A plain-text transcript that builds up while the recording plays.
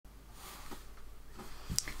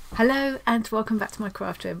Hello and welcome back to my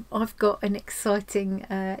craft room. I've got an exciting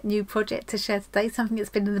new project to share today, something that's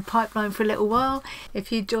been in the pipeline for a little while.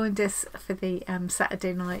 If you joined us for the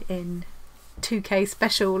Saturday night in 2K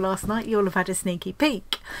special last night, you'll have had a sneaky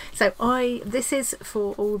peek. So this is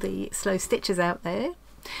for all the slow stitchers out there.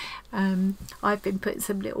 I've been putting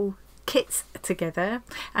some little kits together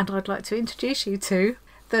and I'd like to introduce you to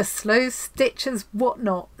the Slow Stitchers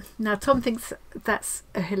Wotnot. Now Tom thinks that's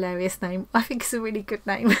a hilarious name. I think it's a really good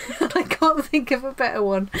name. I can't think of a better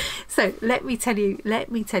one. So let me tell you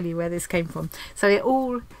where this came from.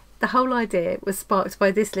 So the whole idea was sparked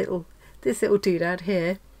by this little doodad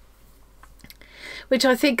here, which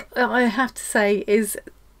I think I have to say is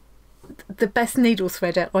the best needle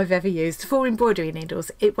threader I've ever used. For embroidery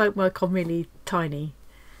needles, it won't work on really tiny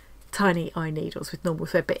eye needles with normal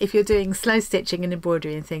thread, but if you're doing slow stitching and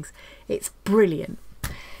embroidery and things, it's brilliant.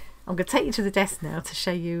 I'm going to take you to the desk now to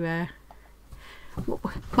show you what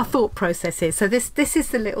my thought process is. So this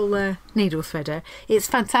is the little needle threader. It's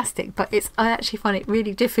fantastic, but I actually find it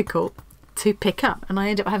really difficult to pick up, and I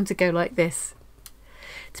end up having to go like this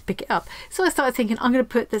to pick it up. So I started thinking,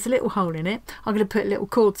 there's a little hole in it, I'm going to put a little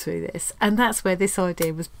cord through this, and that's where this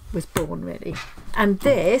idea was born, really. And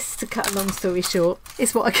this, to cut a long story short,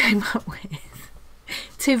 is what I came up with.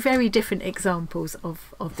 Two very different examples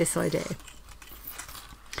of this idea.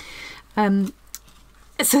 So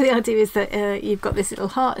the idea is that you've got this little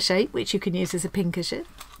heart shape, which you can use as a pincushion.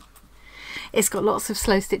 It's got lots of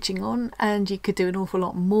slow stitching on, and you could do an awful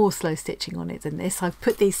lot more slow stitching on it than this. I've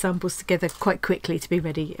put these samples together quite quickly to be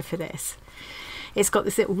ready for this. It's got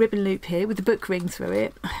this little ribbon loop here with the book ring through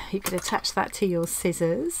it. You could attach that to your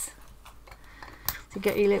scissors to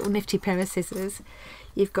get your little nifty pair of scissors.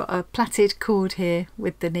 You've got a plaited cord here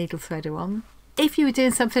with the needle threader on. If you were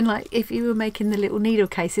doing something like, if you were making the little needle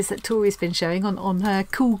cases that Tori's been showing on her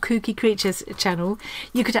Cool Kooky Creatures channel,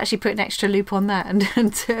 you could actually put an extra loop on that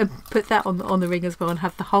and put that on the ring as well, and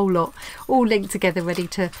have the whole lot all linked together ready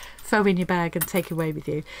to throw in your bag and take away with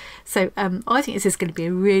you. So I think this is going to be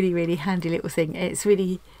a really, really handy little thing. It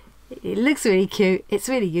looks really cute, it's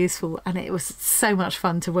really useful, and it was so much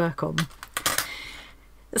fun to work on.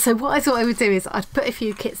 So what I thought I would do is I'd put a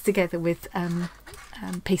few kits together with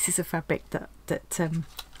pieces of fabric that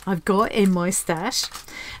I've got in my stash.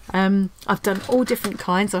 I've done all different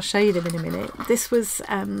kinds. I'll show you them in a minute. This was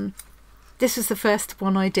the first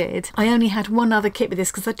one I did. I only had one other kit with this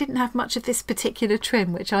because I didn't have much of this particular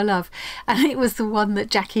trim, which I love, and it was the one that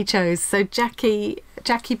Jackie chose. So Jackie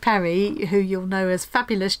Parry, who you'll know as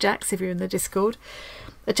Fabulous Jacks if you're in the Discord,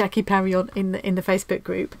 Jackie Parry in the Facebook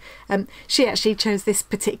group, she actually chose this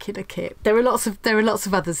particular kit. There are lots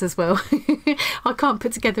of others as well. I can't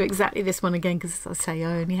put together exactly this one again because, as I say,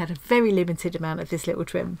 I only had a very limited amount of this little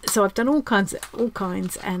trim. So I've done all kinds,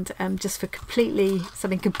 and just for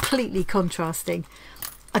something completely contrasting,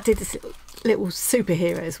 I did this little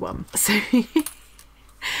superheroes one. So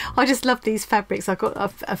I just love these fabrics. I've got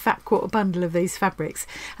a fat quarter bundle of these fabrics,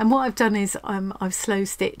 and what I've done is I've slow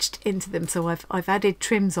stitched into them. So I've added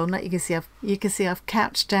trims on. Like you can see I've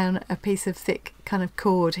couched down a piece of thick kind of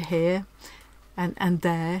cord here and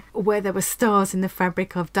there. Where there were stars in the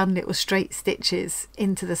fabric, I've done little straight stitches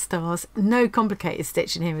into the stars. No complicated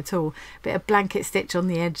stitching here at all. Bit of blanket stitch on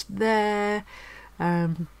the edge there,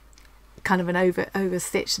 kind of an over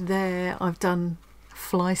stitch there. I've done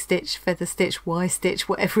fly stitch, feather stitch, Y stitch,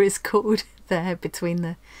 whatever it's called, there between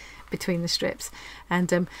the strips,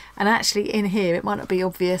 and actually in here it might not be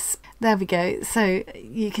obvious. There we go. So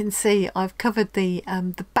you can see I've covered the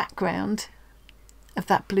background of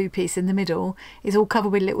that blue piece in the middle is all covered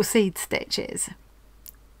with little seed stitches.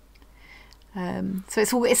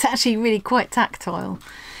 So it's actually really quite tactile.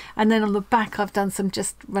 And then on the back I've done some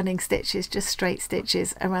just running stitches, just straight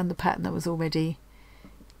stitches around the pattern that was already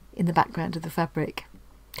in the background of the fabric.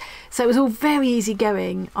 So it was all very easy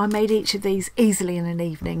going. I made each of these easily in an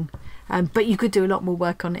evening, but you could do a lot more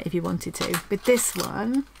work on it if you wanted to. With this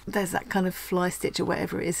one, there's that kind of fly stitch or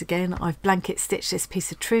whatever it is again. I've blanket stitched this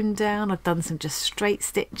piece of trim down. I've done some just straight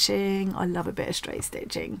stitching. I love a bit of straight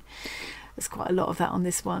stitching. There's quite a lot of that on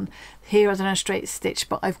this one. Here I've done a straight stitch,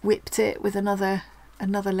 but I've whipped it with another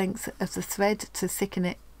length of the thread to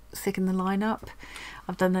thicken the line up.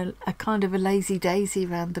 I've done a kind of a lazy daisy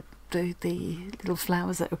around the little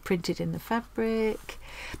flowers that are printed in the fabric.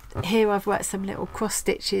 Here I've worked some little cross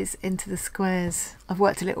stitches into the squares. I've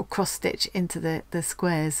worked a little cross stitch into the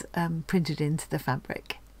squares printed into the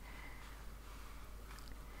fabric.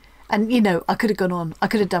 And you know, I could have gone on, I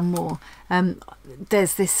could have done more.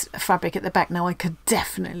 There's this fabric at the back now I could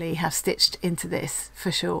definitely have stitched into this for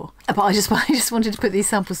sure, but I just wanted to put these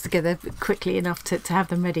samples together quickly enough to have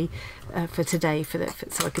them ready for today,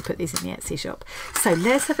 so I could put these in the Etsy shop. So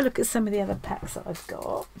let's have a look at some of the other packs that I've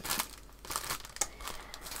got.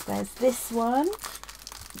 There's this one.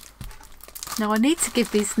 Now I need to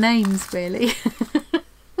give these names really.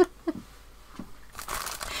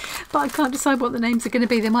 But I can't decide what the names are going to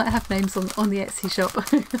be. They might have names on the Etsy shop.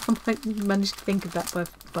 I might manage to think of that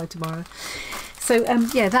by tomorrow. So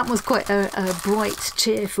yeah, that was quite a bright,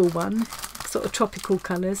 cheerful one, sort of tropical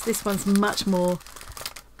colours. This one's much more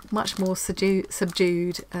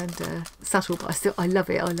subdued and subtle, but I love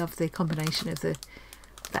it. I love the combination of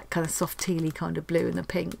that kind of soft tealy kind of blue and the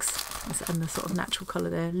pinks and the sort of natural colour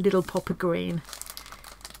there. Little pop of green.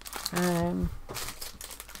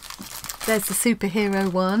 There's the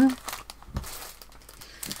superhero one.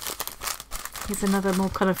 Here's another more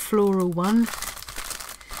kind of floral one.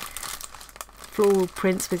 Floral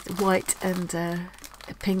prints with white and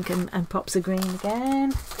pink and pops of green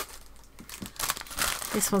again.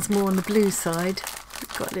 This one's more on the blue side.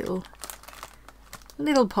 We've got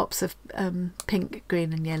little pops of pink,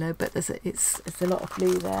 green and yellow, but there's a lot of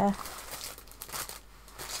blue there.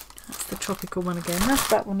 That's the tropical one again. That's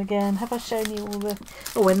that one again. Have I shown you all the...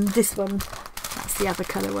 Oh, and this one, that's the other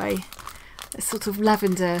colourway. It's sort of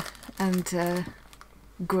lavender and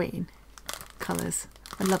green colours.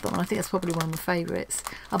 I love that one. I think that's probably one of my favourites.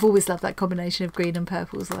 I've always loved that combination of green and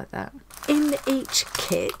purples like that. In each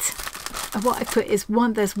kit, what I put is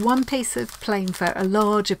there's one piece of plain fabric, a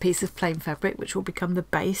larger piece of plain fabric, which will become the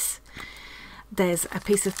base. There's a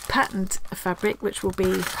piece of patterned fabric, which will be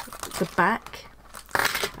the back.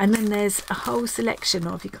 And then there's a whole selection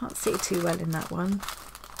of, you can't see it too well in that one,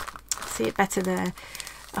 see it better there,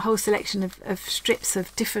 a whole selection of strips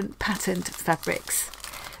of different patterned fabrics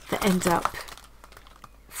that end up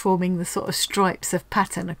forming the sort of stripes of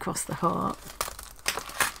pattern across the heart.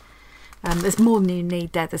 There's more than you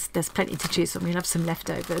need there. There's plenty to choose from. You'll have some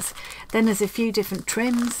leftovers. Then there's a few different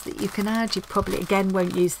trims that you can add. You probably again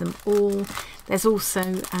won't use them all. There's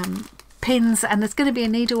also pins, and there's going to be a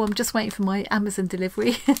needle. I'm just waiting for my Amazon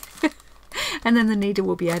delivery. And then the needle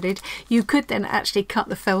will be added. You could then actually cut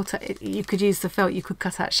the felt. You could use the felt. You could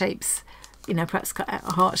cut out shapes. You know, perhaps cut out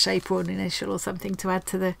a heart shape or an initial or something to add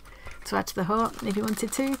to the heart if you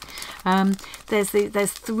wanted to.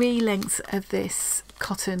 There's 3 lengths of this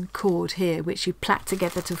cotton cord here, which you plait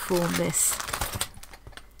together to form this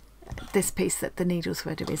piece that the needle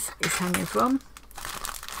threader is hanging from.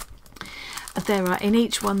 There are, in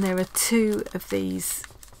each one there are 2 of these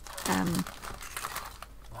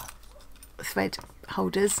thread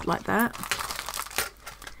holders like that,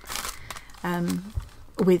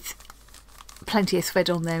 with plenty of thread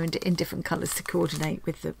on there in different colours to coordinate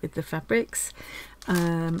with the fabrics.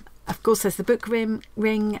 Of course there's the book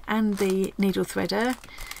ring and the needle threader.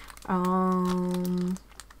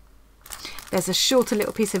 There's a shorter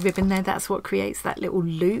little piece of ribbon there, that's what creates that little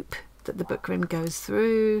loop that the book ring goes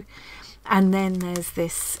through. And then there's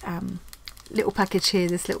this little package here,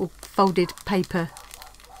 this little folded paper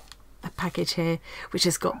package here, which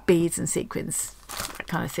has got beads and sequins, that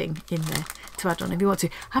kind of thing in there to add on if you want to.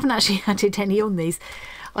 I haven't actually added any on these.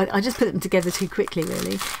 I just put them together too quickly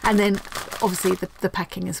really. And then obviously the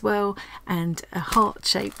packing as well, and a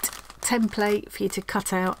heart-shaped template for you to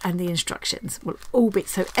cut out, and the instructions will all be,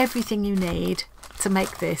 so everything you need to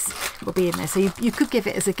make this will be in there. So you could give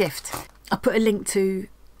it as a gift. I'll put a link to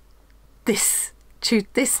this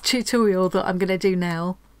tutorial that I'm going to do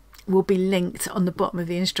now, will be linked on the bottom of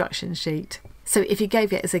the instruction sheet. So if you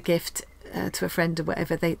gave it as a gift to a friend or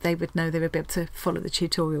whatever, they would know, they would be able to follow the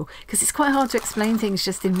tutorial, because it's quite hard to explain things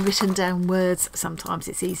just in written down words. Sometimes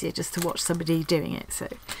it's easier just to watch somebody doing it. So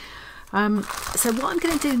what I'm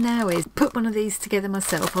going to do now is put one of these together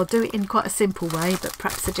myself. I'll do it in quite a simple way, but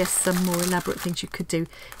perhaps suggest some more elaborate things you could do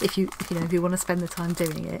if you want to spend the time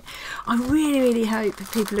doing it. I really hope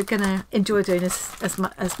people are going to enjoy doing this as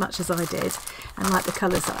much as I did, and like the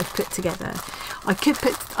colours that I've put together.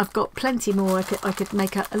 I've got plenty more. I could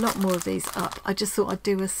make a lot more of these up. I just thought I'd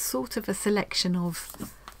do a sort of a selection of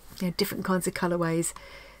different kinds of colourways.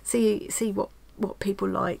 See what people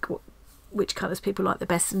like, which colours people like the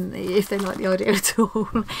best, and if they like the idea at all.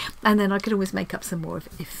 And then I could always make up some more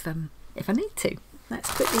if I need to. Let's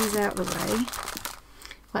put these out of the way.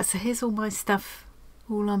 Right, so here's all my stuff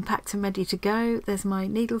all unpacked and ready to go. There's my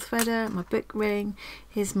needle threader, my book ring,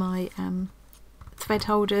 here's my thread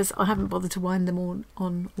holders. I haven't bothered to wind them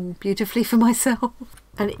on all beautifully for myself.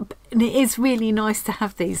 And it is really nice to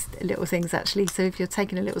have these little things actually. So if you're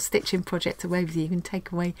taking a little stitching project away with you, you can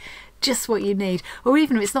take away just what you need. Or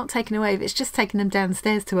even if it's not taken away, if it's just taking them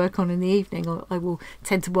downstairs to work on in the evening, I will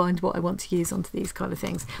tend to wind what I want to use onto these kind of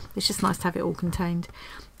things. It's just nice to have it all contained.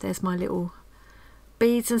 There's my little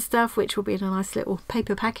beads and stuff, which will be in a nice little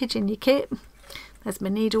paper package in your kit. There's my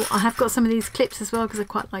needle. I have got some of these clips as well because I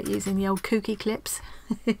quite like using the old kooky clips.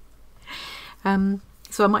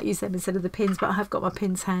 So I might use them instead of the pins, but I have got my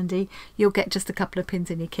pins handy. You'll get just a couple of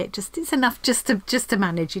pins in your kit. It's enough just to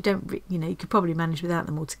manage. You don't, you know, you could probably manage without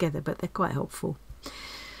them altogether, but they're quite helpful.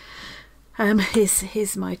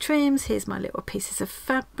 Here's my trims. Here's my little pieces of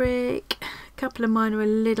fabric. A couple of mine are a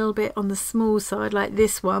little bit on the small side, like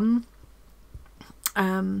this one.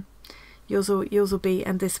 Yours will be,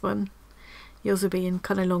 and this one. Yours will be in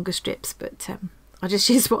kind of longer strips, but I just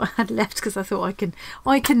used what I had left because I thought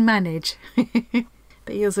I can manage.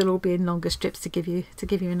 But yours will all be in longer strips to give you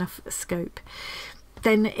enough scope.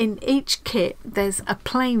 Then in each kit there's a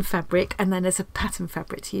plain fabric and then there's a pattern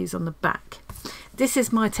fabric to use on the back. This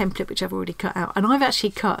is my template which I've already cut out, and I've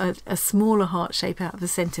actually cut a smaller heart shape out of the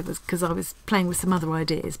centre because I was playing with some other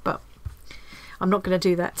ideas, but I'm not going to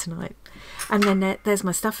do that tonight. And then there's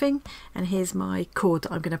my stuffing, and here's my cord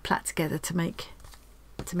that I'm going to plait together to make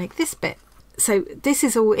this bit. So this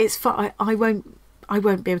is all. It's for I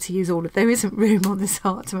won't be able to use all of. There isn't room on this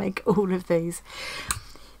heart to make all of these.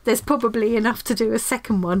 There's probably enough to do a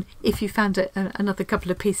second one if you found another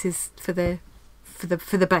couple of pieces for the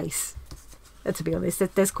base. To be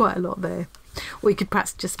honest, there's quite a lot there. Or you could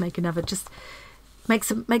perhaps just make another. Just make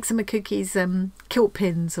some of Cookie's quilt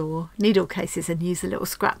pins or needle cases and use the little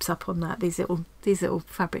scraps up on that. These little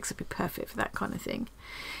fabrics would be perfect for that kind of thing.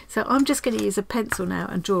 So I'm just going to use a pencil now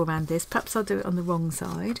and draw around this. Perhaps I'll do it on the wrong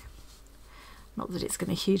side. Not that it's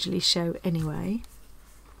going to hugely show anyway.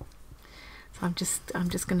 So I'm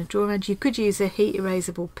just going to draw around. You could use a heat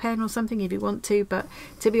erasable pen or something if you want to, but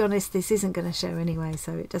to be honest, this isn't going to show anyway,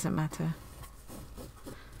 so it doesn't matter.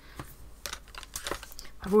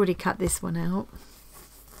 I've already cut this one out.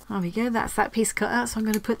 There we go, that's that piece cut out, so I'm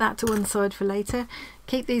going to put that to one side for later.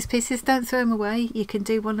 Keep these pieces, don't throw them away. You can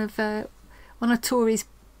do one of Tori's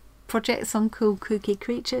projects on Cool Kooky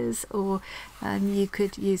Creatures, or you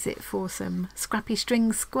could use it for some scrappy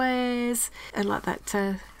string squares, like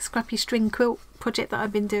that scrappy string quilt project that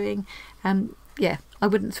I've been doing. Yeah, I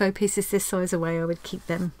wouldn't throw pieces this size away, I would keep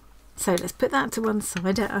them. So let's put that to one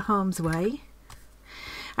side out of harm's way.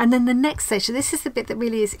 And then the next section, this is the bit that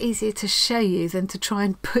really is easier to show you than to try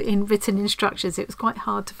and put in written instructions. It was quite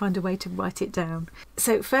hard to find a way to write it down.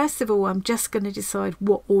 So first of all, I'm just going to decide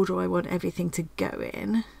what order I want everything to go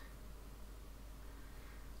in.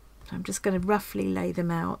 So I'm just going to roughly lay them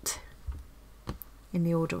out in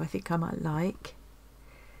the order I think I might like.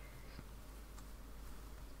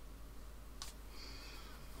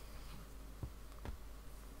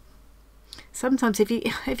 Sometimes if you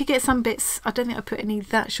get some bits, I don't think I put any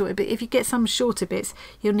that short, but if you get some shorter bits,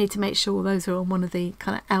 you'll need to make sure those are on one of the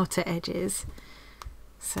kind of outer edges.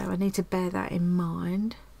 So I need to bear that in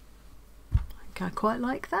mind. I quite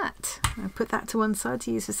like that. I'll put that to one side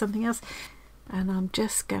to use for something else. And I'm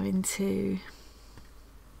just going to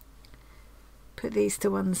put these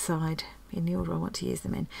to one side in the order I want to use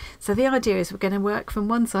them in. So the idea is we're going to work from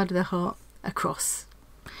one side of the heart across.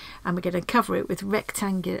 And we're going to cover it with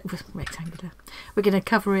rectangular. We're going to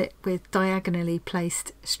cover it with diagonally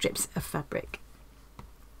placed strips of fabric.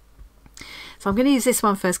 So I'm going to use this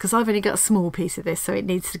one first because I've only got a small piece of this, so it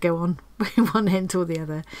needs to go on one end or the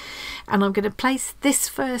other. And I'm going to place this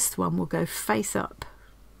first one, will go face up.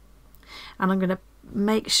 And I'm going to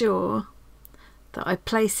make sure that I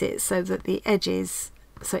place it so that the edges,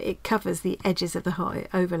 so it covers the edges of the heart, it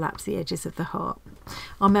overlaps the edges of the heart.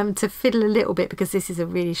 I'm having to fiddle a little bit because this is a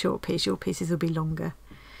really short piece. Your pieces will be longer.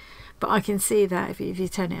 But I can see that if you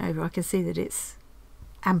turn it over, I can see that it's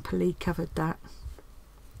amply covered that.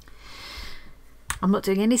 I'm not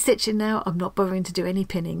doing any stitching now. I'm not bothering to do any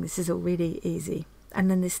pinning. This is all really easy.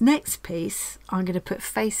 And then this next piece, I'm going to put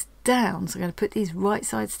face down. So I'm going to put these right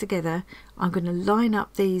sides together. I'm going to line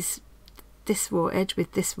up this raw edge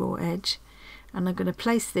with this raw edge. And I'm going to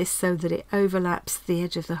place this so that it overlaps the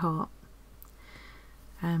edge of the heart.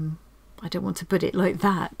 I don't want to put it like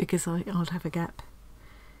that because I'll have a gap.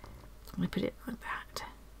 I'm going to put it like that.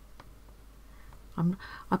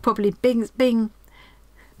 I probably, being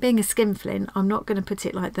a skinflint, I'm not going to put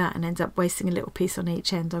it like that and end up wasting a little piece on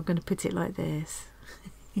each end. I'm going to put it like this.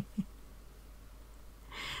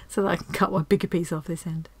 So that I can cut one bigger piece off this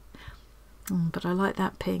end. But I like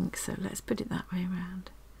that pink, so let's put it that way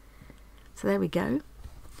around. So there we go.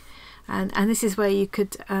 And this is where you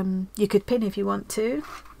could pin if you want to.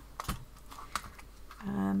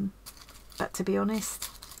 But to be honest,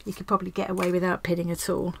 you could probably get away without pinning at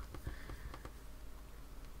all.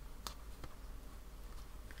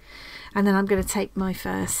 And then I'm going to take my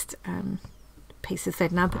first piece of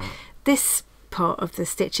thread. Now this part of the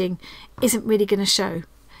stitching isn't really going to show,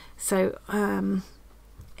 so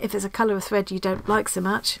if there's a colour of thread you don't like so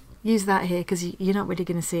much, use that here, because you're not really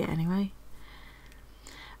going to see it anyway.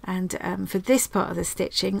 And for this part of the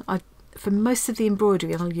stitching, for most of the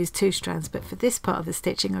embroidery I'll use 2 strands, but for this part of the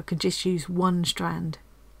stitching I can just use 1 strand.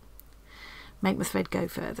 Make my thread go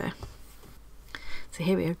further. So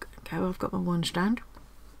here we go, I've got my 1 strand.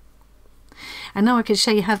 And now I can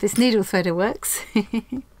show you how this needle threader works.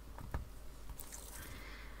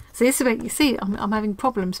 So this is where you see I'm having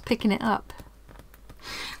problems picking it up.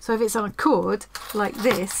 So if it's on a cord like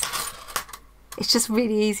this, it's just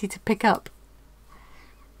really easy to pick up.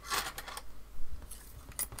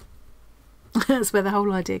 That's where the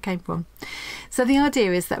whole idea came from. So the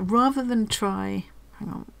idea is that rather than try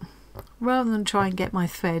and get my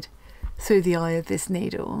thread through the eye of this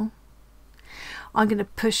needle, I'm going to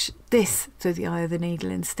push this through the eye of the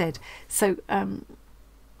needle instead. So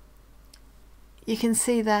you can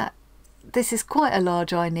see that this is quite a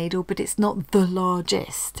large eye needle, but it's not the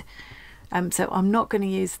largest. So I'm not going to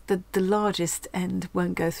use the largest end,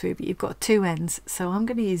 won't go through, but you've got 2 ends. So I'm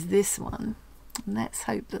going to use this one. And let's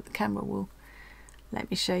hope that the camera will let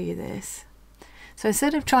me show you this. So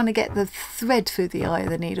instead of trying to get the thread through the eye of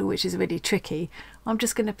the needle, which is really tricky, I'm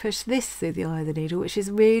just going to push this through the eye of the needle, which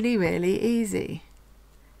is really, really easy.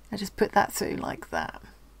 I just put that through like that.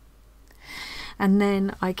 And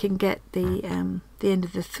then I can get the end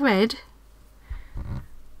of the thread,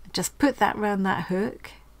 just put that round that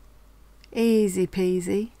hook, easy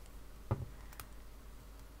peasy,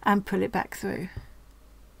 and pull it back through.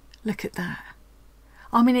 Look at that.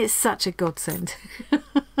 I mean, it's such a godsend.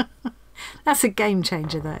 That's a game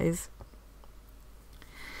changer, that is.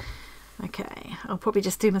 Okay, I'll probably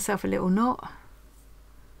just do myself a little knot.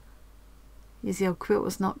 Use the old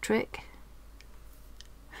quilter's knot trick.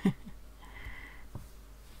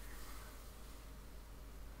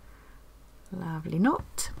 Lovely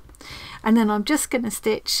knot. And then I'm just going to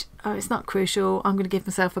stitch, oh, it's not crucial, I'm going to give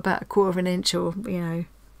myself about 1/4 inch, or, you know,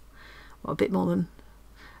 well, a bit more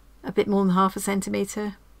than half a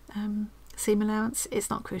centimetre seam allowance. It's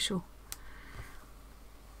not crucial.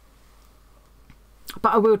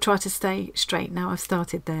 But I will try to stay straight. Now I've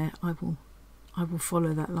started there, I will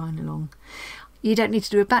follow that line along. You don't need to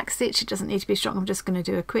do a back stitch, it doesn't need to be strong. I'm just going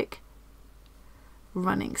to do a quick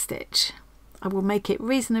running stitch. I will make it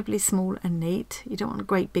reasonably small and neat. You don't want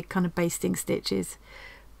great big kind of basting stitches,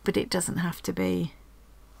 but it doesn't have to be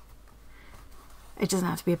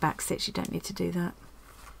a back stitch. You don't need to do that.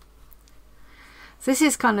 So this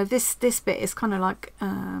is kind of this bit is kind of like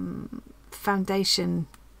foundation.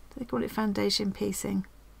 They call it foundation piecing.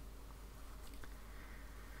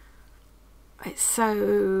 It's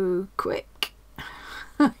so quick.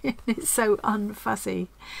 It's so unfussy.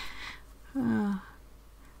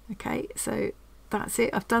 Okay, so that's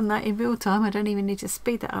it. I've done that in real time. I don't even need to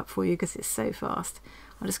speed that up for you because it's so fast.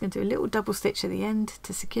 I'm just going to do a little double stitch at the end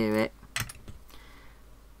to secure it.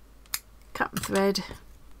 Cut and thread.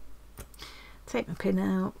 Take my pin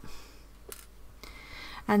out.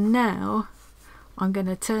 And now I'm going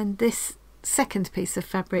to turn this second piece of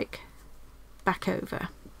fabric back over.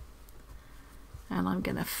 And I'm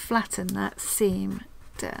going to flatten that seam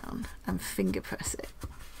down and finger press it.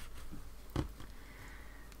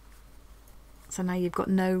 So now you've got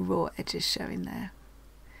no raw edges showing there.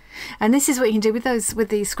 And this is what you can do with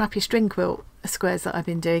these scrappy string quilt squares that I've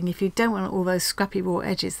been doing. If you don't want all those scrappy raw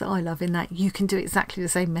edges that I love in that, you can do exactly the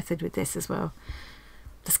same method with this as well.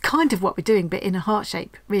 That's kind of what we're doing, but in a heart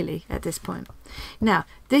shape really at this point. Now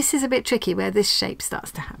this is a bit tricky where this shape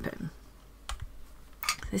starts to happen.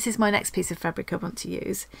 This is my next piece of fabric I want to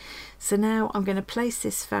use. So now I'm going to place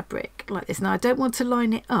this fabric like this. Now I don't want to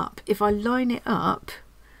line it up. If I line it up,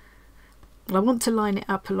 I want to line it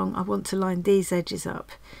up along, I want to line these edges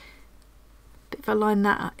up. But if I line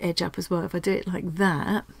that edge up as well, if I do it like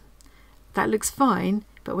that, that looks fine,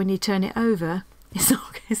 but when you turn it over, it's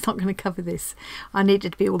not going to cover this. I need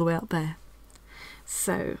it to be all the way up there.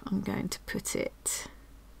 So I'm going to put it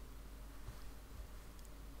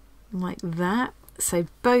like that. So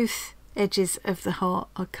both edges of the heart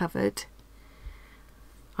are covered.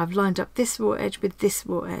 I've lined up this raw edge with this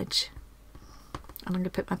raw edge. And I'm going to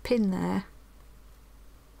put my pin there.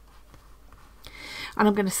 And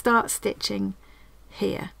I'm going to start stitching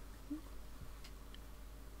here.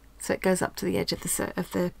 so it goes up to the edge of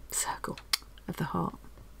the circle of the heart.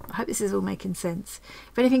 I hope this is all making sense.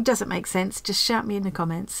 If anything doesn't make sense, just shout me in the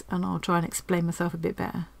comments and I'll try and explain myself a bit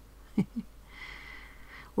better.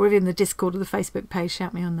 Or if in the Discord or the Facebook page,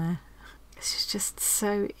 shout me on there. This is just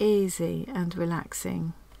so easy and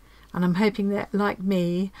relaxing, and I'm hoping that, like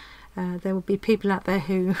me, there will be people out there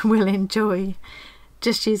who will enjoy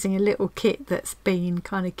just using a little kit that's been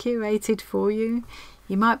kind of curated for you.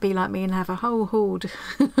 You might be like me and have a whole hoard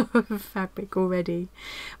of fabric already,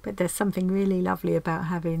 but there's something really lovely about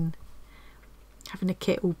having a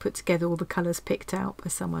kit all put together, all the colours picked out by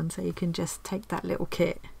someone, so you can just take that little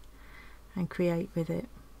kit and create with it.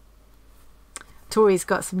 Tori's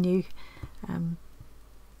got some new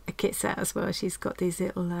a kit set as well. She's got these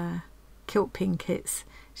little quilt pin kits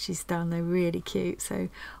she's done. They're really cute, so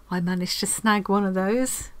I managed to snag one of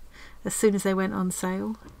those as soon as they went on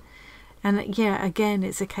sale. And yeah, again,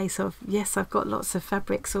 it's a case of, yes, I've got lots of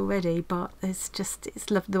fabrics already, but it's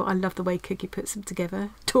I love the way Cookie puts them together.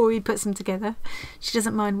 Tori puts them together. She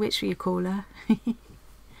doesn't mind which you call her.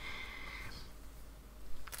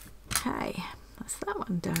 Okay, that's that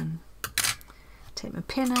one done. Take my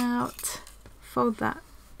pin out, fold that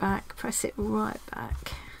back, press it right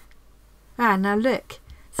back. Ah, now look,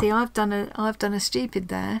 see, I've done a stupid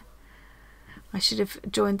there. I should have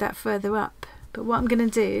joined that further up, but what I'm going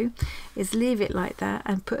to do is leave it like that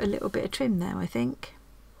and put a little bit of trim there, I think,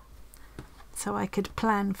 so I could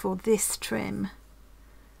plan for this trim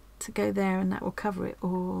to go there and that will cover it,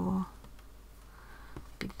 or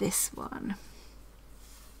be this one,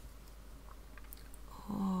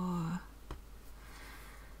 or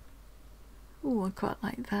oh, I quite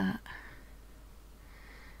like that.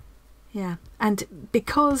 Yeah, and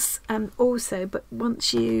because also, but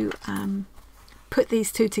once you put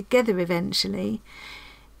these two together eventually,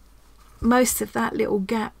 most of that little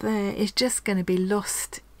gap there is just going to be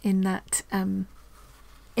lost in that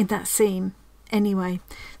seam anyway,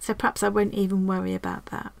 so perhaps I won't even worry about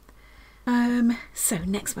that. So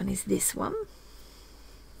next one is this one.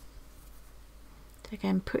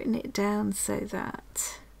 Again, putting it down so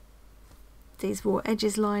that these raw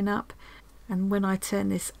edges line up, and when I turn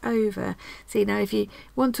this over, see, now if you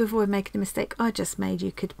want to avoid making the mistake I just made,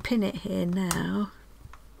 you could pin it here now.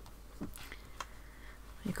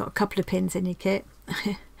 You've got a couple of pins in your kit.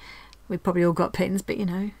 We've probably all got pins, but you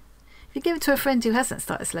know, if you give it to a friend who hasn't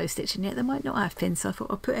started slow stitching yet, they might not have pins, so I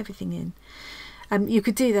thought I'll put everything in. You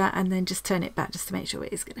could do that and then just turn it back just to make sure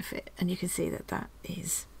it is going to fit, and you can see that that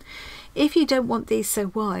is. If you don't want these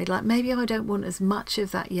so wide, like maybe I don't want as much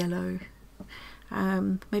of that yellow,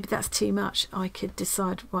 maybe that's too much, I could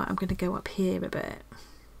decide, right, I'm going to go up here a bit.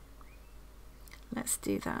 Let's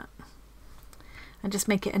do that. And just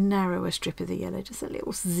make it a narrower strip of the yellow, just a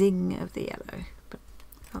little zing of the yellow. But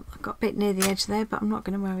I've got a bit near the edge there, but I'm not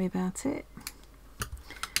going to worry about it.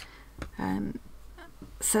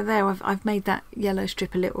 So there, I've made that yellow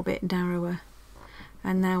strip a little bit narrower.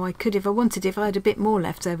 And now I could, if I wanted, if I had a bit more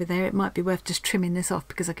left over there, it might be worth just trimming this off,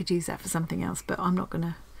 because I could use that for something else, but I'm not going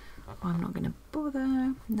to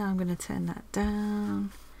bother. Now I'm going to turn that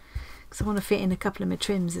down, because I want to fit in a couple of my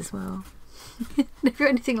trims as well. If you're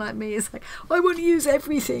anything like me, it's like, I want to use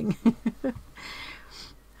everything.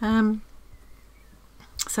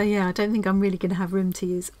 So yeah, I don't think I'm really going to have room to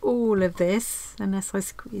use all of this unless I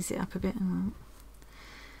squeeze it up a bit.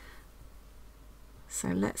 So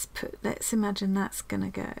let's imagine that's going to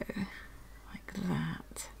go like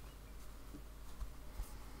that.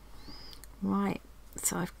 Right,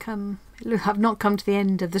 so I've not come to the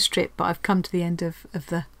end of the strip, but I've come to the end of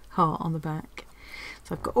the heart on the back.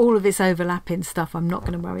 So I've got all of this overlapping stuff. I'm not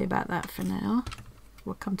going to worry about that for now.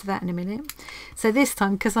 We'll come to that in a minute. So this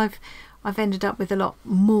time, because I've ended up with a lot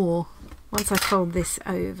more, once I fold this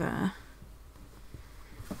over,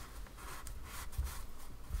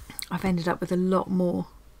 I've ended up with a lot more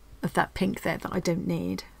of that pink there that I don't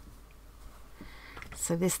need.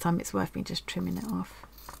 So this time it's worth me just trimming it off.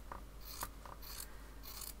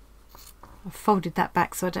 I've folded that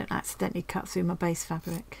back so I don't accidentally cut through my base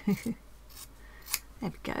fabric. There we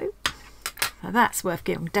go. So that's worth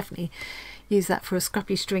getting. Definitely use that for a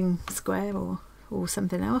scrappy string square or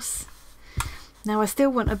something else. Now I still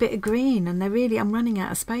want a bit of green, and I'm running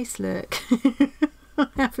out of space, look. I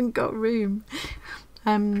haven't got room.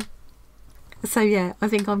 So yeah, I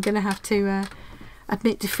think I'm going to have to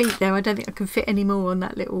admit defeat there. I don't think I can fit any more on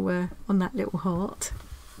that little heart.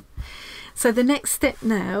 So the next step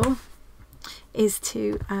now is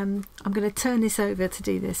to I'm going to turn this over to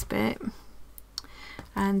do this bit,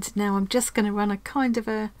 and now I'm just going to run a kind of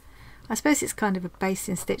a I suppose it's kind of a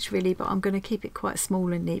basting stitch really, but I'm going to keep it quite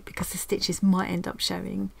small and neat because the stitches might end up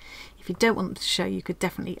showing. If you don't want them to show, you could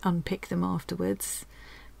definitely unpick them afterwards.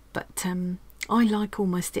 But I like all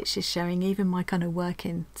my stitches showing, even my kind of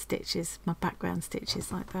working stitches, my background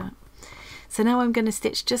stitches like that. So now I'm going to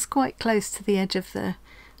stitch just quite close to the edge of the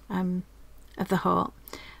heart.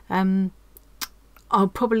 I'll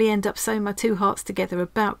probably end up sewing my 2 hearts together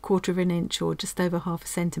about 1/4 inch or just over 1/2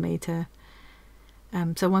 centimetre.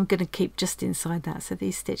 So I'm going to keep just inside that, so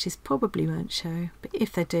these stitches probably won't show, but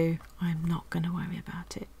if they do, I'm not going to worry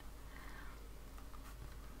about it.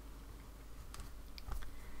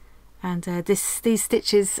 And these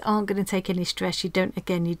stitches aren't going to take any stress. You don't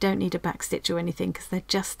need a back stitch or anything, because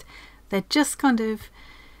they're just kind of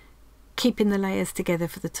keeping the layers together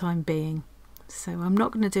for the time being. So I'm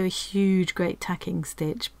not going to do a huge great tacking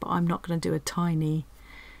stitch, but I'm not going to do a tiny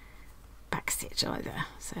back stitch either.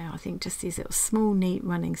 So I think just these little small neat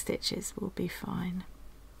running stitches will be fine.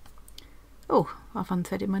 Oh, I've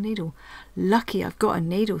unthreaded my needle. Lucky I've got a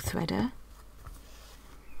needle threader.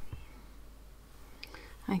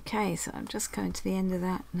 Okay, so I'm just going to the end of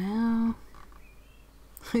that now.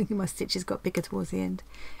 I think my stitches got bigger towards the end.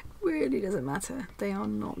 Really doesn't matter, they are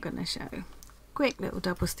not going to show. Quick little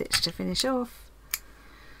double stitch to finish off.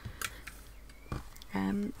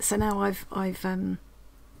 So now I've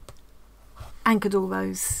anchored all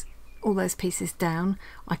those pieces down.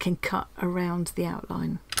 I can cut around the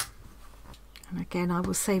outline, and again I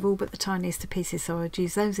will save all but the tiniest of pieces, so I'd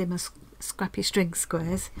use those in my scrappy string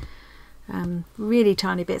squares. Really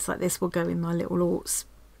tiny bits like this will go in my little orts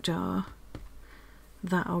jar.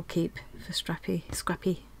 That I'll keep for scrappy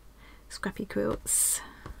quilts.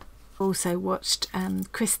 Also watched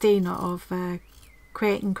Christina of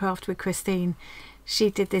Create and Craft with Christine. She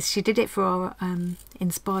did this. She did it for our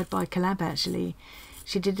Inspired by collab actually.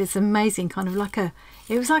 She did this amazing kind of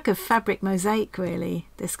it was like a fabric mosaic really.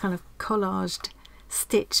 This kind of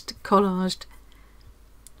stitched collaged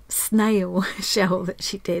snail shell that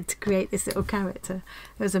she did to create this little character.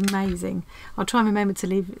 It was amazing. I'll try and remember to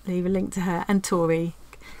leave a link to her and Tori,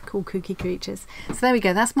 Cool Kooky Creatures. So there we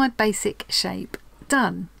go, that's my basic shape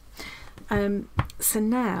done. So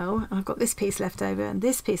now I've got this piece left over and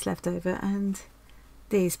this piece left over and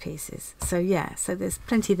these pieces. So yeah, so there's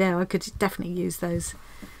plenty there. I could definitely use those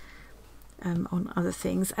on other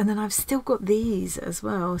things. And then I've still got these as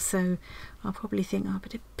well, so I'll probably think, oh, a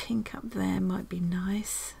bit of pink up there might be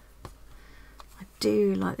nice. I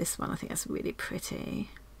do like this one. I think that's really pretty.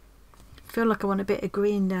 I feel like I want a bit of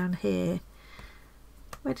green down here.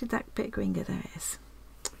 Where did that bit of green go? There it is.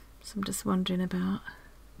 So I'm just wondering about,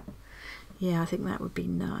 yeah, I think that would be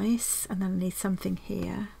nice. And then I need something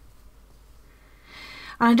here.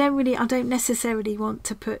 And I don't necessarily want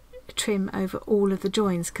to put trim over all of the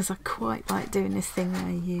joins, because I quite like doing this thing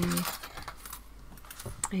where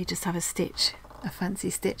you just have a fancy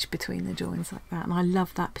stitch between the joins like that, and I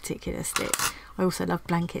love that particular stitch. I also love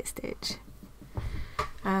blanket stitch.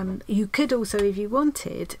 You could also, if you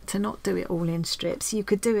wanted to not do it all in strips, you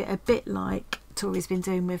could do it a bit like Tori's been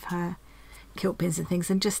doing with her quilt pins and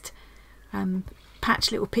things, and just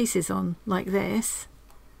patch little pieces on like this,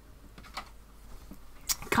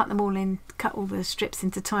 cut them all in, cut all the strips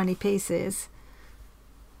into tiny pieces,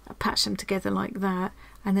 patch them together like that,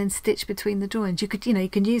 and then stitch between the joins. You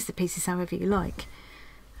can use the pieces however you like,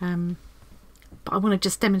 but I want to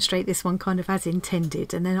just demonstrate this one kind of as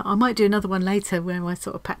intended, and then I might do another one later where I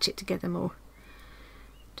sort of patch it together more,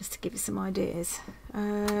 just to give you some ideas.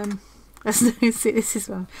 See, this is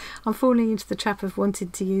one. I'm falling into the trap of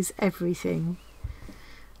wanting to use everything,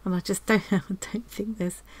 and I just don't think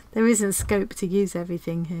there isn't scope to use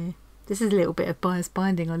everything here. This is a little bit of bias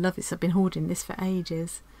binding. I love this. I've been hoarding this for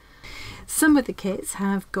ages. Some of the kits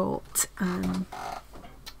have got let's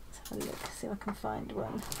have a look, see if I can find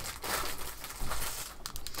one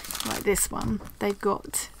like this one. They've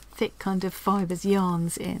got thick kind of fibres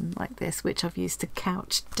yarns in like this, which I've used to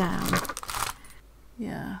couch down.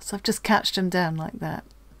 Yeah, so I've just couched them down like that,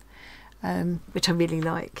 which I really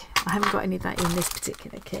like. I haven't got any of that in this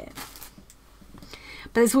particular kit,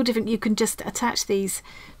 but it's all different. You can just attach these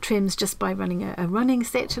trims just by running a running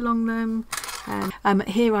stitch along them.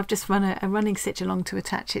 Here I've just run a running stitch along to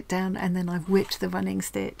attach it down, and then I've whipped the running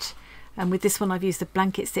stitch, and with this one I've used a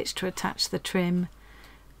blanket stitch to attach the trim.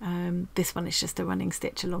 This one is just a running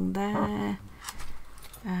stitch along there.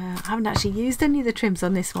 I haven't actually used any of the trims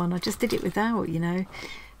on this one. I just did it without, you know.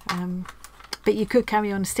 But you could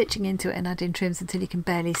carry on stitching into it and add in trims until you can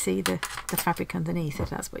barely see the fabric underneath,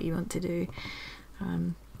 if that's what you want to do.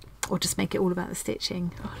 Or just make it all about the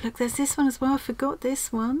stitching. Oh look, there's this one as well. I forgot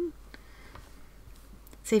this one.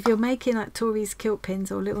 So if you're making like Tori's quilt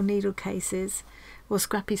pins or little needle cases or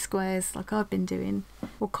scrappy squares like I've been doing,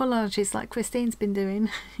 or collages like Christine's been doing,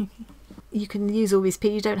 you can use all these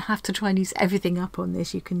pieces. You don't have to try and use everything up on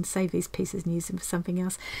this. You can save these pieces and use them for something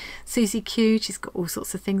else. Susie Q, she's got all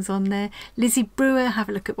sorts of things on there. Lizzie Brewer, have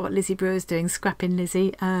a look at what Lizzie Brewer's doing. Scrapping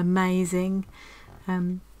Lizzie, amazing.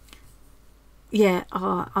 Yeah,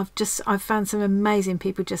 I've found some amazing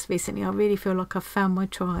people just recently. I really feel like I've found my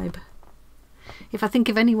tribe. If I think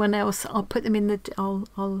of anyone else, I'll put them in the,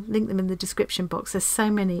 I'll link them in the description box. There's so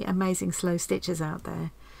many amazing slow stitches out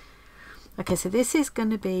there. Okay, so this is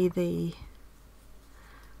going to be the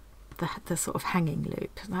sort of hanging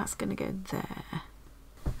loop. That's going to go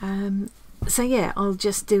there. So yeah, I'll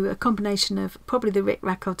just do a combination of probably the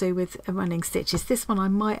rick-rack I'll do with running stitches. This one I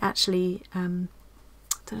might actually, I don't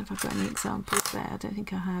know if I've got any examples there. I don't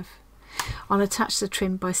think I have. I'll attach the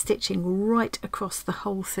trim by stitching right across the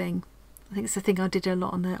whole thing. I think it's the thing I did a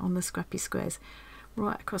lot on the scrappy squares,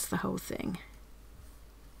 right across the whole thing.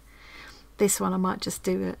 This one I might just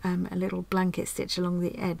do a little blanket stitch along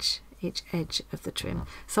the edge, each edge of the trim.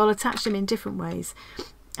 So I'll attach them in different ways,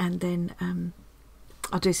 and then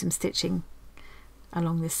I'll do some stitching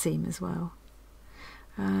along this seam as well.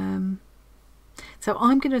 So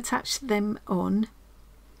I'm going to attach them on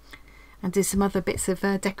and do some other bits of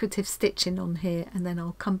decorative stitching on here, and then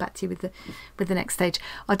I'll come back to you with the next stage.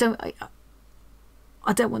 I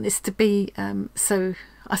don't want this to be so.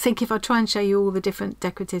 I think if I try and show you all the different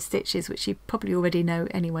decorative stitches, which you probably already know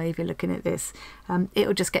anyway if you're looking at this,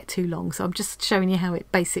 it'll just get too long. So I'm just showing you how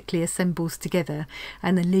it basically assembles together,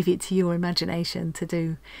 and then leave it to your imagination to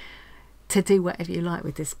do whatever you like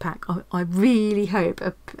with this pack. I really hope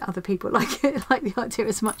other people like it, like the idea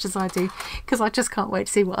as much as I do, because I just can't wait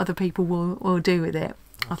to see what other people will do with it.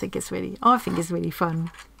 I think it's really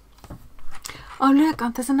fun. Oh look,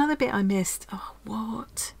 there's another bit I missed. Oh,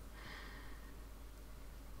 what?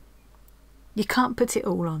 You can't put it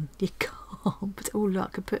all on. You can't put it all on. I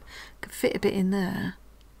could fit a bit in there.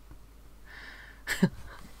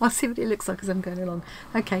 I'll see what it looks like as I'm going along.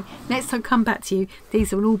 Okay, next I'll come back to you.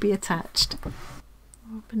 These will all be attached.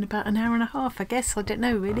 It's been about an hour and a half, I guess. I don't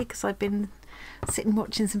know really, because I've been sitting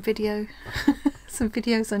watching some videos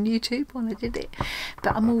on YouTube while I did it.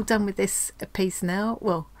 But I'm all done with this piece now.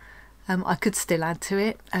 Well, I could still add to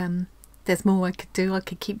it. There's more I could do. I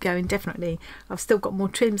could keep going, definitely. I've still got more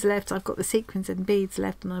trims left. I've got the sequins and beads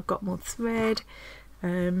left, and I've got more thread.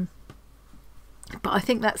 But I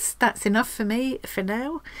think that's enough for me for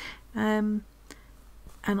now. And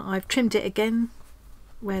I've trimmed it again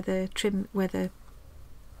where the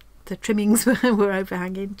trimmings were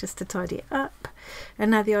overhanging, just to tidy it up.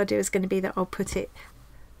 And now the idea is going to be that I'll put it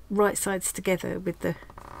right sides together with the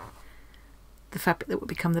fabric that will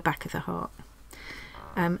become the back of the heart.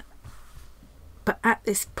 But at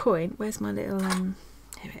this point, where's my little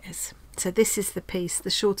here it is. So this is the piece, the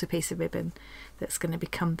shorter piece of ribbon that's going to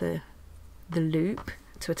become the loop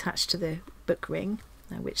to attach to the book ring.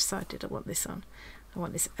 Now, which side did I want this on? I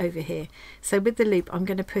want this over here. So with the loop, I'm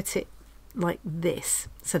going to put it like this,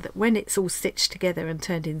 so that when it's all stitched together and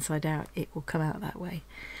turned inside out, it will come out that way.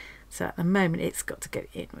 So at the moment, it's got to go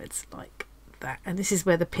inwards like that, and this is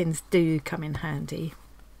where the pins do come in handy.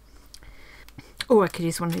 Or I could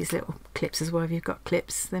use one of these little clips as well. If you've got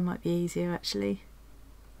clips, they might be easier actually.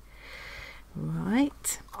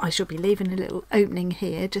 Right, I shall be leaving a little opening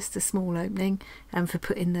here, just a small opening, for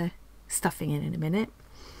putting the stuffing in a minute.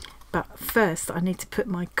 But first I need to put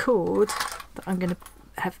my cord that I'm going to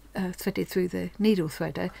have threaded through the needle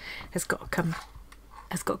threader has got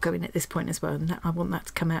to go in at this point as well, and I want that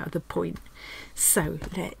to come out of the point. So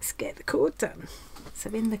let's get the cord done. So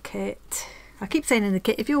in the kit, I keep saying in the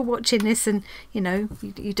kit, if you're watching this and you know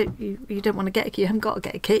you don't want to get a kit, you haven't got to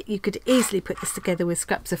get a kit, you could easily put this together with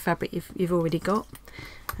scraps of fabric you've already got.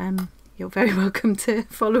 You're very welcome to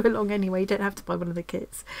follow along anyway. You don't have to buy one of the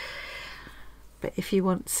kits. But if you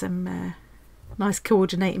want some nice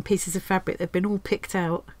coordinating pieces of fabric that have been all picked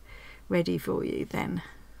out ready for you, then,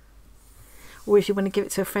 or if you want to give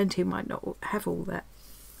it to a friend who might not have all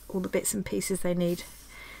the bits and pieces they need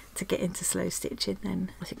to get into slow stitching,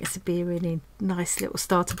 then I think this would be a really nice little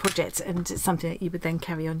starter project, and it's something that you would then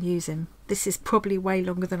carry on using. This is probably way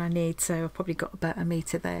longer than I need, so I've probably got about 1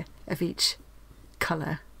 metre there of each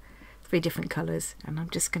colour, 3 different colours, and I'm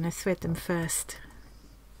just going to thread them first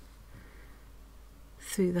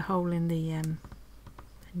through the hole in the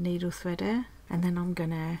needle threader, and then I'm going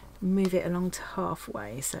to move it along to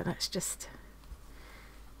halfway. So that's just,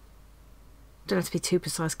 don't have to be too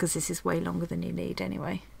precise because this is way longer than you need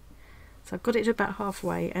anyway. So I've got it to about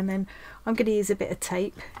halfway, and then I'm going to use a bit of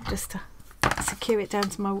tape just to secure it down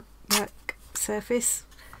to my work surface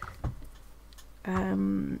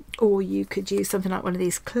or you could use something like one of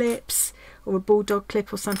these clips or a bulldog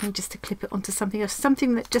clip or something, just to clip it onto something else,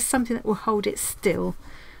 something that will hold it still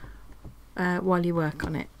while you work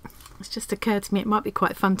on it. It's just occurred to me it might be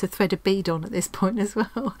quite fun to thread a bead on at this point as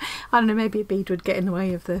well. I don't know, maybe a bead would get in the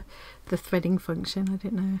way of the threading function, I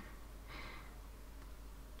don't know.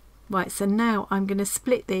 Right, so now I'm going to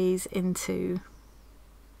split these into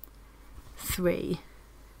 3.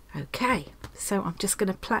 Okay, so I'm just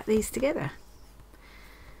going to plait these together.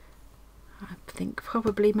 I think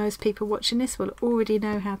probably most people watching this will already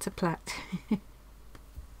know how to plait. I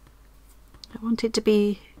want it to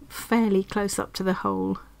be fairly close up to the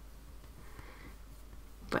hole,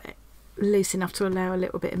 but loose enough to allow a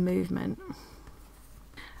little bit of movement.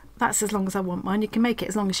 That's as long as I want mine. You can make it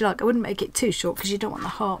as long as you like. I wouldn't make it too short because you don't want the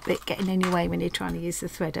heart bit getting in your way when you're trying to use the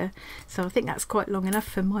threader. So I think that's quite long enough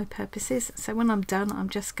for my purposes. So when I'm done, I'm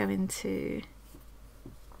just going to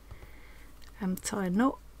tie a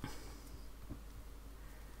knot.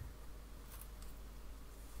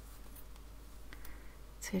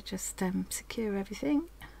 To just secure everything.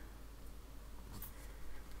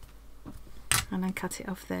 And then cut it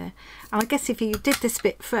off there. And I guess if you did this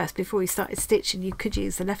bit first before you started stitching, you could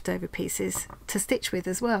use the leftover pieces to stitch with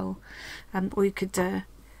as well, or you could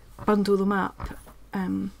bundle them up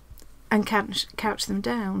and couch them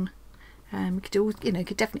down. You could do, you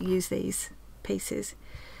could definitely use these pieces.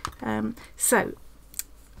 So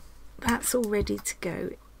that's all ready to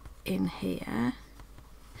go in here.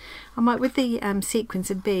 I might, with the sequins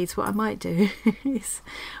and beads, what I might do is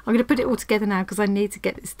I'm going to put it all together now because I need to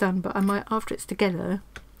get this done, but I might, after it's together,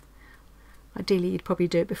 ideally you'd probably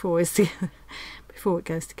do it before before it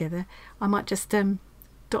goes together, I might just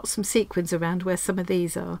dot some sequins around where some of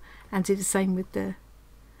these are and do the same with the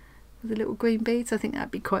little green beads. I think that'd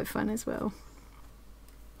be quite fun as well.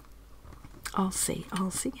 I'll see how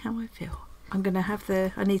I feel. I'm going to have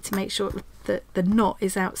I need to make sure that the knot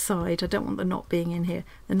is outside. I don't want the knot being in here.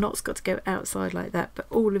 The knot's got to go outside like that, but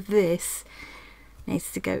all of this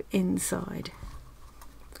needs to go inside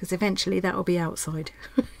because eventually that will be outside,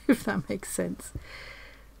 if that makes sense.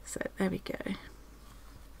 So there we go.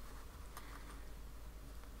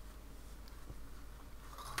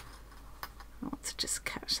 I want to just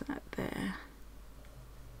catch that there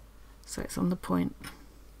so it's on the point.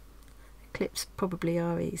 Clips probably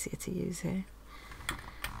are easier to use here.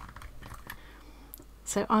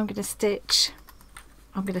 So I'm going to stitch,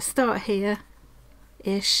 I'm going to start here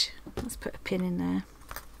ish, let's put a pin in there,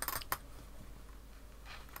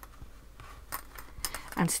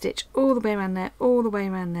 and stitch all the way around there, all the way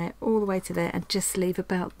around there, all the way to there, and just leave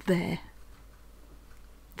about there.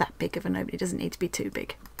 That big of an opening, it doesn't need to be too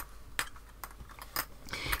big,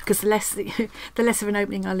 because the less of an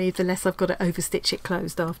opening I leave, the less I've got to overstitch it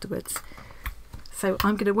closed afterwards. So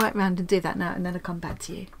I'm going to work around and do that now, and then I'll come back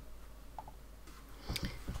to you.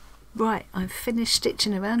 Right, I've finished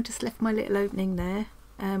stitching around, just left my little opening there.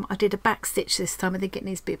 I did a back stitch this time. I think it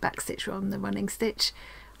needs to be a back stitch rather than the running stitch.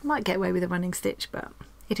 I might get away with a running stitch, but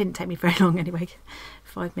it didn't take me very long anyway,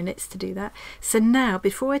 5 minutes to do that. So now,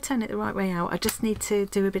 before I turn it the right way out, I just need to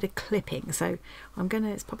do a bit of clipping. So I'm going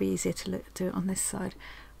to, it's probably easier to do it on this side.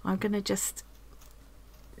 I'm going to just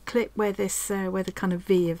clip where this, where the kind of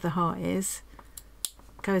V of the heart is.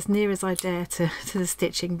 Go as near as I dare to the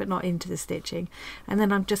stitching, but not into the stitching, and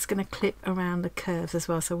then I'm just going to clip around the curves as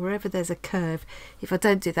well, so wherever there's a curve, if I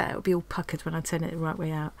don't do that, it'll be all puckered when I turn it the right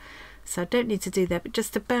way out. So I don't need to do that, but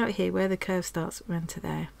just about here where the curve starts, around to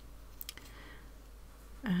there.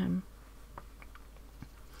 I'm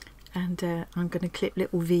going to clip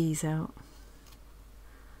little V's out.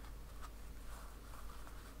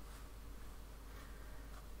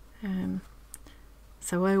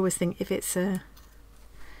 So I always think if it's a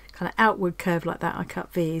kind of outward curve like that, I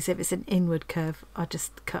cut V's. If it's an inward curve, I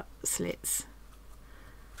just cut slits,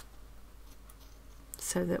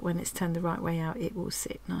 so that when it's turned the right way out, it will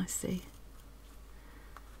sit nicely.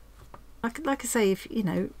 Like I say, if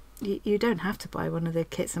you don't have to buy one of the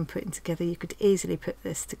kits I'm putting together. You could easily put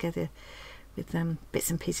this together with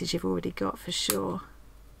bits and pieces you've already got for sure.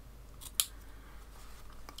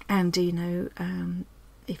 And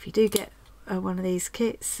if you do get one of these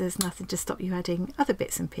kits, there's nothing to stop you adding other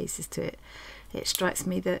bits and pieces to it. It strikes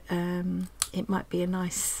me that it might be a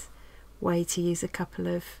nice way to use a couple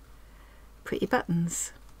of pretty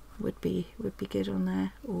buttons. Would be good on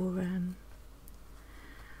there, or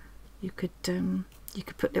you could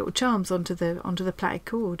put little charms onto the plaited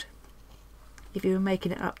cord. If you were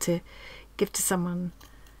making it up to give to someone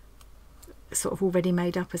sort of already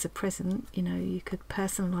made up as a present, you could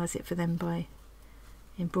personalise it for them by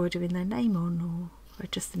embroidering their name on, or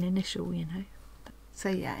just an initial, So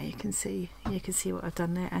yeah, you can see what I've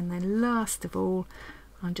done there. And then last of all,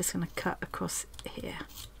 I'm just going to cut across here.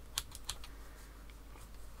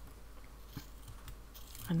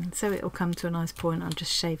 And so it'll come to a nice point. I'm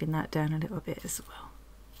just shaving that down a little bit as well.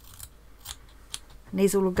 And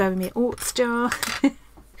these all will go in my oats jar.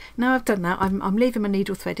 Now I've done that, I'm leaving my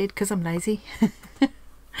needle threaded because I'm lazy.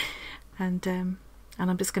 and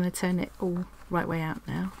I'm just going to turn it all right way out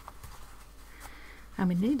now. And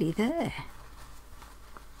we're nearly there.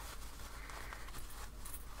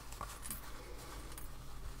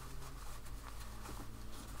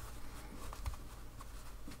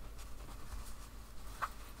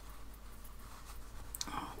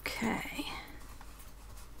 Okay.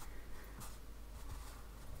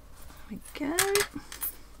 There we go.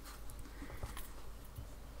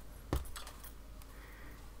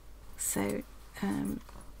 So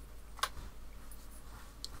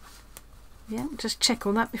yeah, just check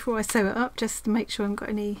on that before I sew it up, just to make sure I haven't got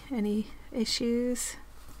any issues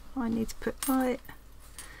I need to put right.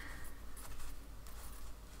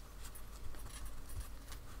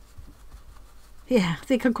 Yeah, I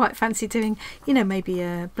think I quite fancy doing, you know, maybe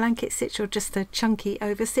a blanket stitch or just a chunky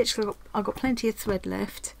over stitch. I've got plenty of thread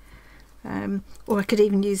left, or I could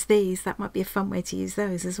even use these. That might be a fun way to use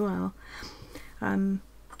those as well.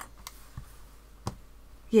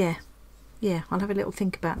 Yeah, I'll have a little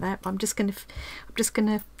think about that. But I'm just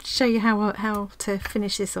gonna show you how to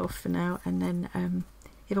finish this off for now, and then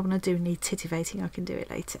if I want to do any titivating, I can do it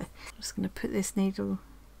later. I'm just gonna put this needle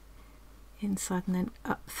inside and then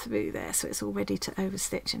up through there, so it's all ready to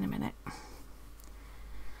overstitch in a minute.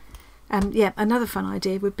 Yeah, another fun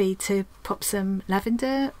idea would be to pop some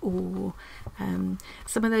lavender or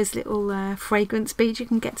some of those little fragrance beads you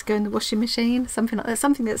can get to go in the washing machine, something like that,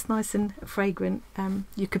 something that's nice and fragrant.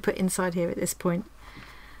 You could put inside here at this point.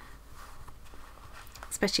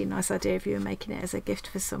 Especially a nice idea if you were making it as a gift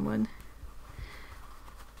for someone.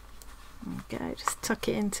 There we go, just tuck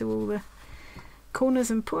it into all the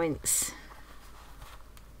corners and points.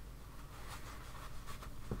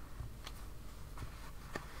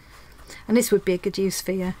 And this would be a good use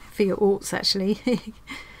for your orts actually.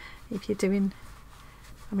 If you're doing,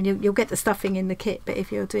 I mean, you'll get the stuffing in the kit, but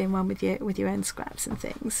if you're doing one with your end scraps and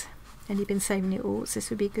things, and you've been saving your orts, this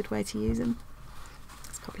would be a good way to use them.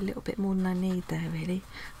 It's probably a little bit more than I need there, really.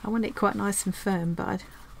 I want it quite nice and firm, but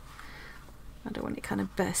I don't want it kind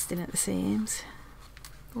of bursting at the seams.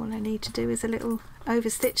 All I need to do is a little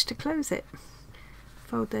overstitch to close it.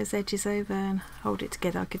 Fold those edges over and hold it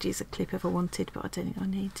together. I could use a clip if I wanted, but I don't think I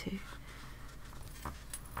need to.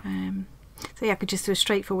 So yeah, I could just do a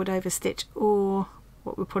straightforward overstitch, or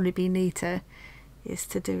what would probably be neater is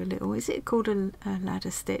to do a little, is it called a ladder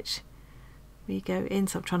stitch, where you go in,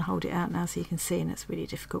 so I'm trying to hold it out now so you can see, and it's really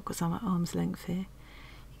difficult because I'm at arm's length here.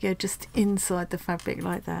 You go just inside the fabric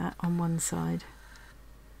like that on one side,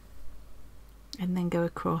 and then go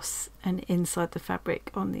across and inside the fabric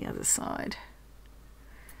on the other side.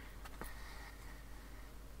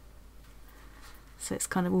 So it's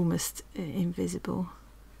kind of almost invisible.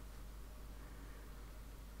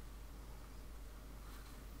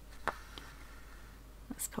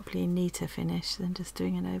 That's probably a neater finish than just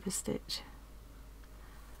doing an overstitch.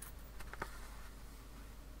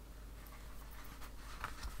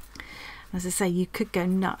 As I say, you could go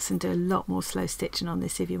nuts and do a lot more slow stitching on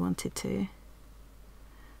this if you wanted to.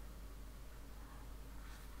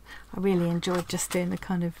 I really enjoyed just doing the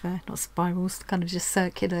kind of not spirals, kind of just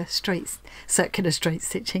circular straight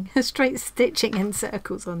stitching, straight stitching in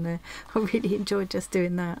circles on there. I really enjoyed just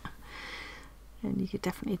doing that. And you could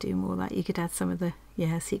definitely do more of that. You could add some of the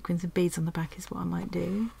sequins and beads on the back is what I might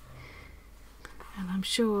do. And I'm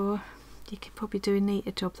sure you could probably do a neater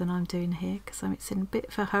job than I'm doing here, because it's in a bit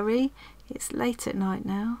of a hurry. It's late at night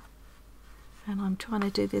now, and I'm trying to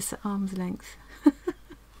do this at arm's length.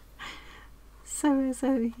 So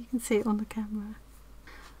you can see it on the camera.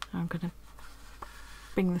 I'm going to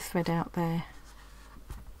bring the thread out there,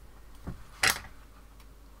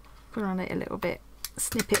 put on it a little bit,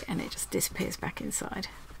 snip it, and it just disappears back inside.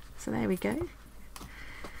 So there we go.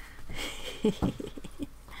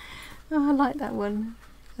 Oh, I like that one.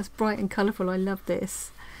 That's bright and colourful. I love this.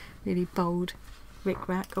 Really bold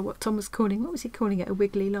rick-rack, or what Tom was calling, what was he calling it? A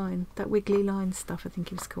wiggly line. That wiggly line stuff, I think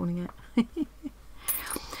he was calling it.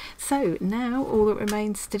 So now all that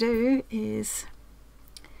remains to do is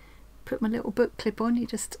put my little book clip on. You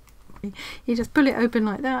just pull it open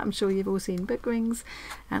like that. I'm sure you've all seen book rings,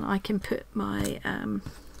 and I can put my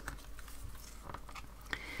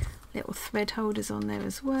little thread holders on there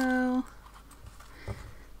as well.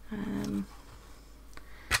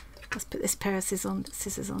 Let's put this pair of scissors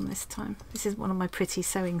on this time. This is one of my pretty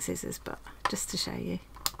sewing scissors, but just to show you.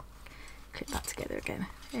 Clip that together again.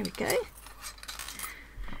 There we go.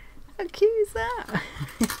 How cute is that?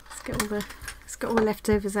 Let's get all the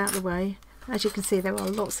leftovers out of the way. As you can see, there are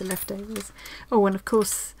lots of leftovers. Oh, and of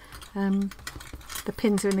course, the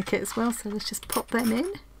pins are in the kit as well, so let's just pop them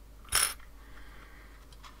in.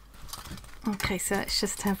 Okay, so let's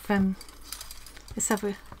just have a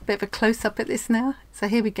bit of a close-up at this now. So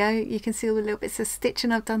here we go. You can see all the little bits of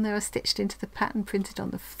stitching I've done there. I stitched into the pattern printed on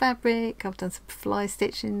the fabric. I've done some fly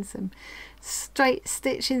stitching, some straight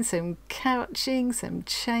stitching, some couching, some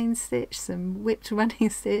chain stitch, some whipped running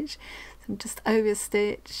stitch, some just over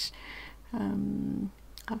stitch.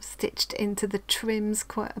 I've stitched into the trims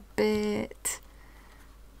quite a bit.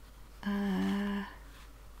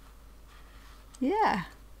 Yeah.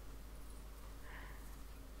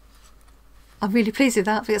 I'm really pleased with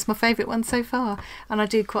that. I think it's my favourite one so far, and I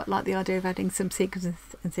do quite like the idea of adding some sequins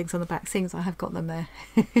and things on the back, seeing as I have got them there.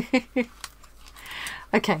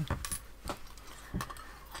 Okay,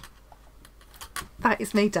 that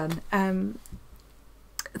is me done.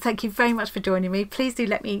 Thank you very much for joining me. Please do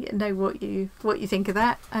let me know what you think of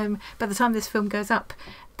that. By the time this film goes up,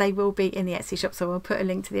 they will be in the Etsy shop, so I'll put a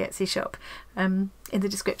link to the Etsy shop in the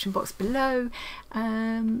description box below.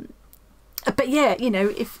 But yeah, you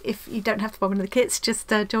know, if you don't have to buy one of the kits,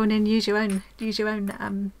 just join in, use your own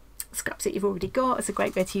scraps that you've already got. It's a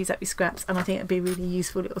great way to use up your scraps, and I think it'd be a really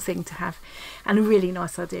useful little thing to have, and a really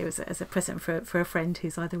nice idea as a present for a friend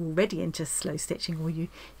who's either already into slow stitching or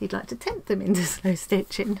you'd like to tempt them into slow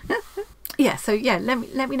stitching. Yeah, so yeah, let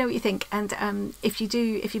me know what you think, and if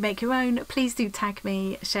you make your own, please do tag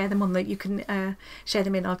me, share them on you can share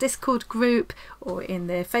them in our Discord group or in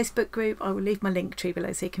the Facebook group. I will leave my link tree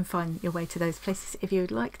below so you can find your way to those places if you would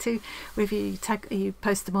like to. Or if you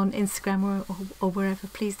post them on Instagram or wherever,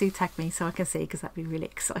 please do tag me so I can see, because that'd be really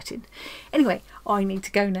exciting. Anyway, I need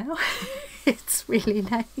to go now. It's really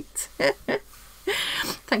late.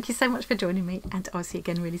 Thank you so much for joining me, and I'll see you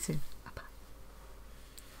again really soon.